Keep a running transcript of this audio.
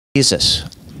Jesus.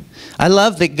 I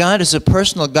love that God is a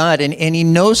personal God, and He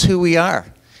knows who we are.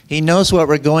 He knows what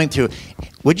we're going through.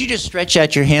 Would you just stretch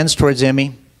out your hands towards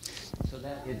Emmy? So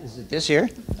that, is it this here?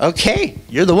 Okay,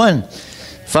 you're the one.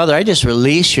 Father, I just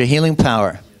release your healing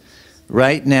power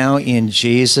right now in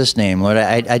Jesus' name. Lord,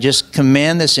 I just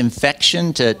command this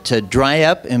infection to dry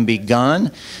up and be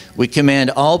gone. We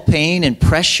command all pain and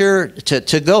pressure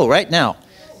to go right now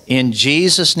in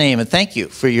Jesus' name. And thank you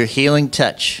for your healing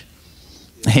touch.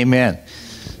 Amen.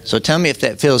 So tell me if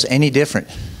that feels any different.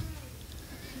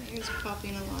 It's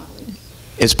popping a lot.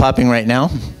 It's popping right now?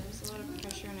 There's a lot of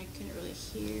pressure and I couldn't really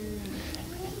hear.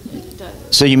 And it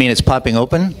does. So you mean it's popping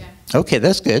open? Yeah. Okay,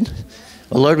 that's good.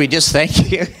 Well, Lord, we just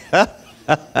thank you.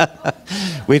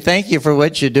 We thank you for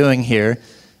what you're doing here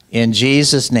in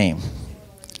Jesus' name.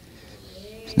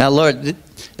 Now, Lord,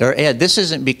 or Ed, this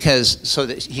isn't because so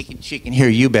that she can hear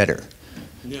you better.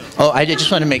 No. Oh, I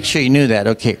just want to make sure you knew that.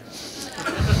 Okay.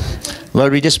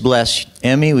 Lord, we just bless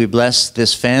Emmy. We bless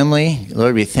this family.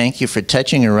 Lord, we thank you for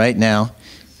touching her right now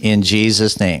in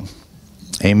Jesus' name.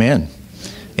 Amen.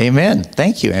 Amen.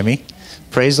 Thank you, Emmy.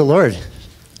 Praise the Lord.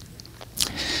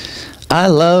 I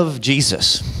love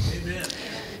Jesus. Amen.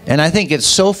 And I think it's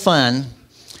so fun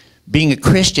being a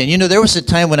Christian. You know, there was a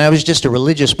time when I was just a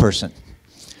religious person.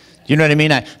 You know what I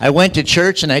mean? I went to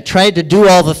church and I tried to do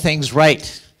all the things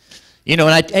right. You know,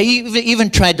 and I even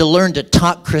tried to learn to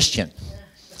talk Christian.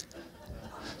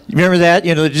 You remember that?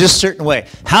 You know, just a certain way.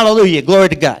 Hallelujah, glory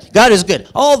to God. God is good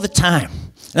all the time.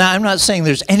 Now, I'm not saying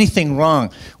there's anything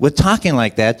wrong with talking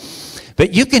like that,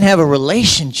 but you can have a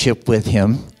relationship with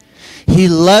Him. He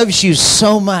loves you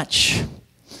so much.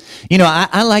 You know,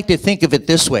 I like to think of it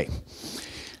this way.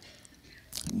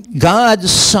 God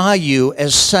saw you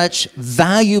as such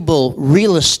valuable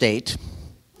real estate.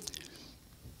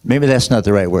 Maybe that's not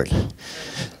the right word.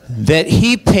 That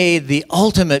He paid the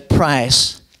ultimate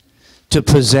price to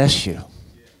possess you.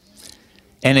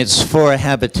 And it's for a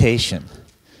habitation.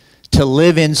 To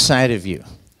live inside of you.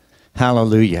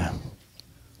 Hallelujah.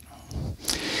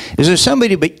 Is there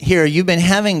somebody here, you've been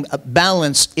having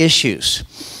balance issues,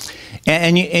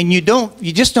 and you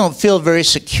just don't feel very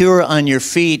secure on your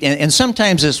feet, and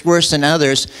sometimes it's worse than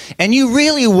others, and you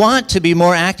really want to be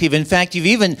more active. In fact, you've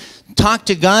even talked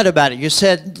to God about it. You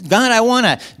said, God, I want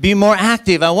to be more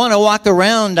active. I want to walk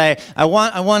around. I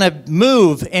want to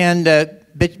move, and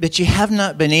but you have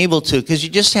not been able to because you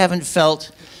just haven't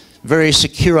felt very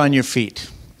secure on your feet.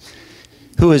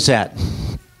 Who is that?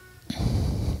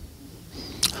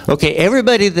 Okay,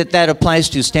 everybody that applies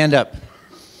to, stand up.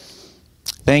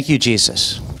 Thank you,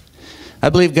 Jesus. I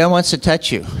believe God wants to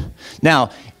touch you.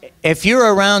 Now, if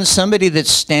you're around somebody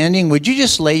that's standing, would you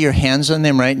just lay your hands on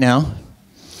them right now?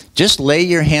 Just lay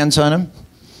your hands on them.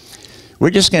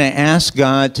 We're just going to ask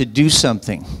God to do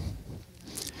something.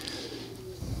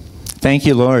 Thank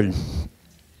you, Lord.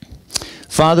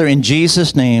 Father, in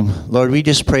Jesus' name, Lord, we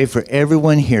just pray for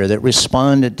everyone here that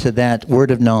responded to that word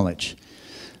of knowledge.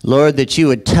 Lord, that you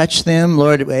would touch them.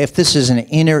 Lord, if this is an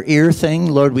inner ear thing,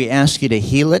 Lord, we ask you to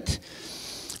heal it.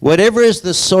 Whatever is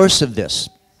the source of this,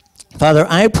 Father,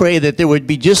 I pray that there would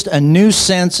be just a new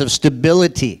sense of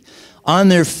stability on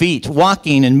their feet,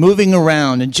 walking and moving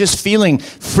around and just feeling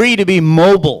free to be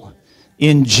mobile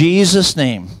in Jesus'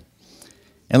 name.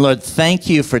 And Lord, thank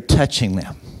you for touching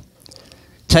them.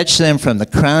 Touch them from the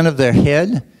crown of their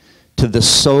head to the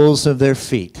soles of their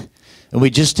feet. And we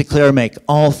just declare, make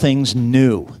all things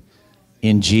new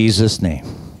in Jesus' name.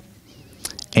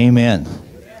 Amen.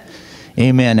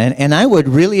 Amen. And I would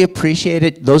really appreciate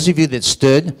it, those of you that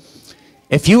stood,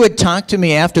 if you would talk to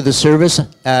me after the service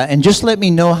and just let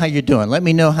me know how you're doing. Let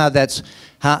me know how that's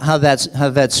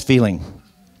feeling.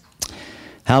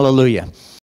 Hallelujah.